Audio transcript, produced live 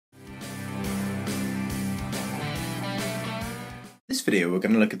In this video we're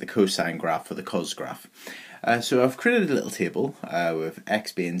going to look at the cosine graph or the cos graph. So I've created a little table with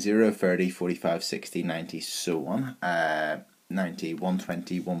x being 0, 30, 45, 60, 90, so on. 90,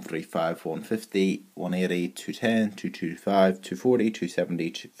 120, 135, 150, 180, 210, 225, 240, 270,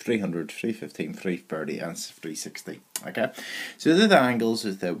 300, 315, 330 and 360. Okay, so they're the angles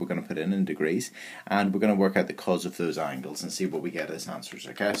that we're going to put in degrees, and we're going to work out the cos of those angles and see what we get as answers.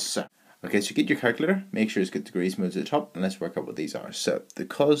 Okay, so get your calculator, make sure it's got degrees moved to the top, and let's work out what these are. So the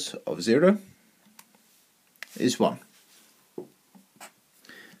cos of 0 is 1.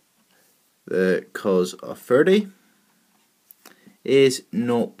 The cos of 30 is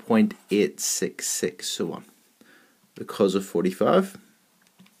 0.866, so on. The cos of 45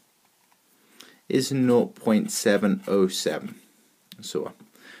 is 0.707, and so on.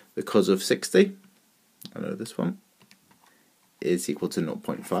 The cos of 60, I know this one, is equal to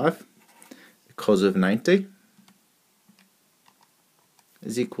 0.5. The cos of 90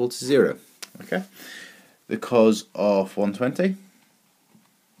 is equal to 0. Okay. The cos of 120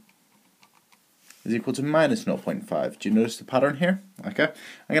 is equal to minus 0.5. Do you notice the pattern here? Okay.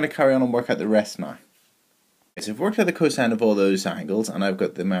 I'm going to carry on and work out the rest now. Okay, so I've worked out the cosine of all those angles, and I've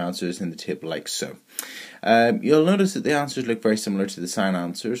got my answers in the table like so. You'll notice that the answers look very similar to the sine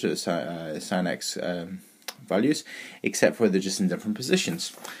answers, or sine x values, except for they're just in different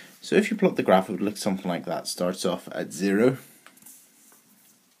positions. So if you plot the graph, it would look something like that. Starts off at 0,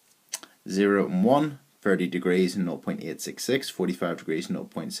 0 and 1, 30 degrees and 0.866, 45 degrees and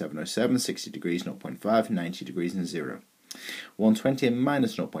 0.707, 60 degrees 0.5, 90 degrees and 0. 120 and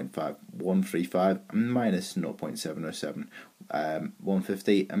minus 0.5, 135 and minus 0.707,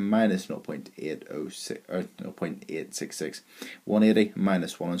 150 and minus 0.866, 180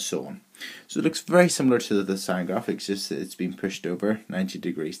 minus 1, and so on. So it looks very similar to the sine graph, it's just that it's been pushed over 90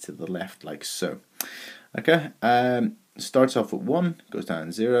 degrees to the left, like so. Okay, starts off at 1, goes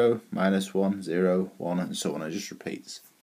down 0, minus 1, 0, 1, and so on. It just repeats.